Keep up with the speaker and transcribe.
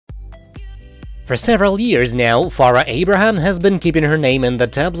For several years now, Farrah Abraham has been keeping her name in the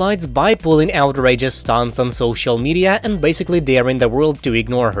tabloids by pulling outrageous stunts on social media and basically daring the world to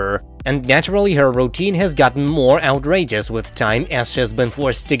ignore her. And naturally, her routine has gotten more outrageous with time as she has been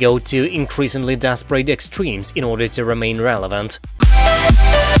forced to go to increasingly desperate extremes in order to remain relevant.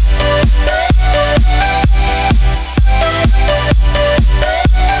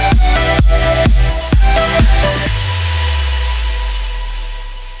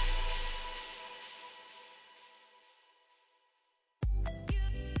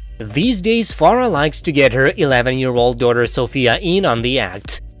 These days, Farrah likes to get her 11-year-old daughter Sophia in on the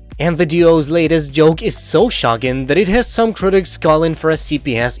act. And the duo's latest joke is so shocking that it has some critics calling for a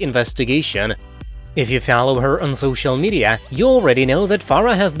CPS investigation. If you follow her on social media, you already know that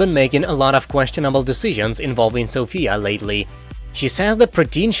Farrah has been making a lot of questionable decisions involving Sophia lately. She says the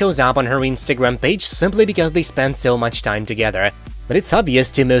preteen shows up on her Instagram page simply because they spend so much time together. But it's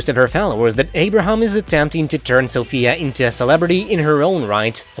obvious to most of her followers that Abraham is attempting to turn Sophia into a celebrity in her own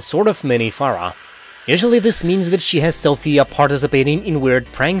right, a sort of mini Farrah. Usually this means that she has Sophia participating in weird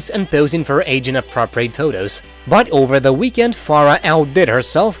pranks and posing for age-inappropriate photos. But over the weekend, Farrah outdid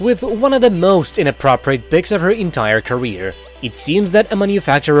herself with one of the most inappropriate pics of her entire career. It seems that a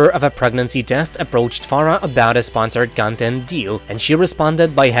manufacturer of a pregnancy test approached Farrah about a sponsored content deal, and she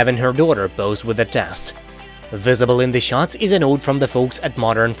responded by having her daughter pose with the test. Visible in the shots is a note from the folks at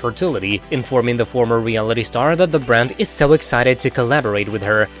Modern Fertility, informing the former reality star that the brand is so excited to collaborate with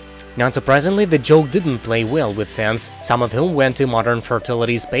her. Not surprisingly, the joke didn't play well with fans, some of whom went to Modern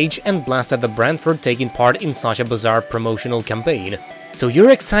Fertility's page and blasted the brand for taking part in such a bizarre promotional campaign. So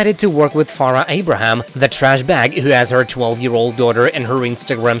you're excited to work with Farrah Abraham, the trash bag who has her 12-year-old daughter in her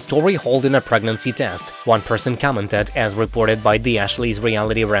Instagram story holding a pregnancy test, one person commented, as reported by the Ashley's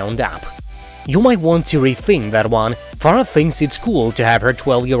Reality Roundup. You might want to rethink that one. Farrah thinks it's cool to have her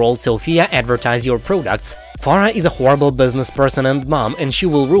 12-year-old Sophia advertise your products. Farrah is a horrible business person and mom, and she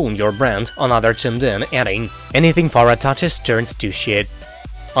will ruin your brand, another chimed in, adding, anything Farrah touches turns to shit.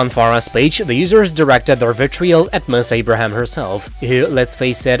 On Farrah's page, the users directed their vitriol at Miss Abraham herself, who, let's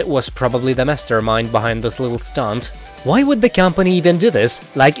face it, was probably the mastermind behind this little stunt. Why would the company even do this?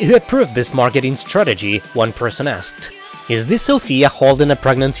 Like, who approved this marketing strategy? One person asked. Is this Sophia holding a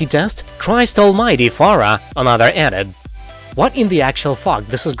pregnancy test? Christ almighty, Farrah, another added. What in the actual fuck,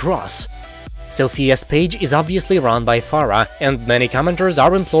 this is gross. Sophia's page is obviously run by Farrah, and many commenters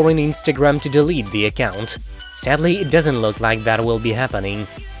are imploring Instagram to delete the account. Sadly, it doesn't look like that will be happening.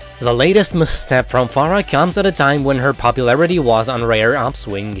 The latest misstep from Farrah comes at a time when her popularity was on rare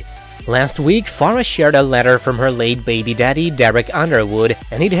upswing. Last week, Farrah shared a letter from her late baby daddy, Derek Underwood,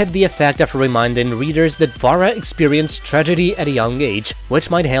 and it had the effect of reminding readers that Farrah experienced tragedy at a young age, which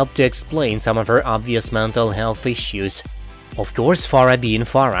might help to explain some of her obvious mental health issues. Of course, Farrah being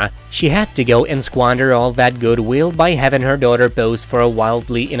Farrah, she had to go and squander all that goodwill by having her daughter pose for a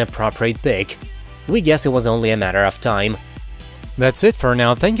wildly inappropriate pic. We guess it was only a matter of time. That's it for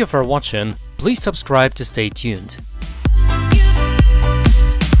now, thank you for watching, please subscribe to stay tuned.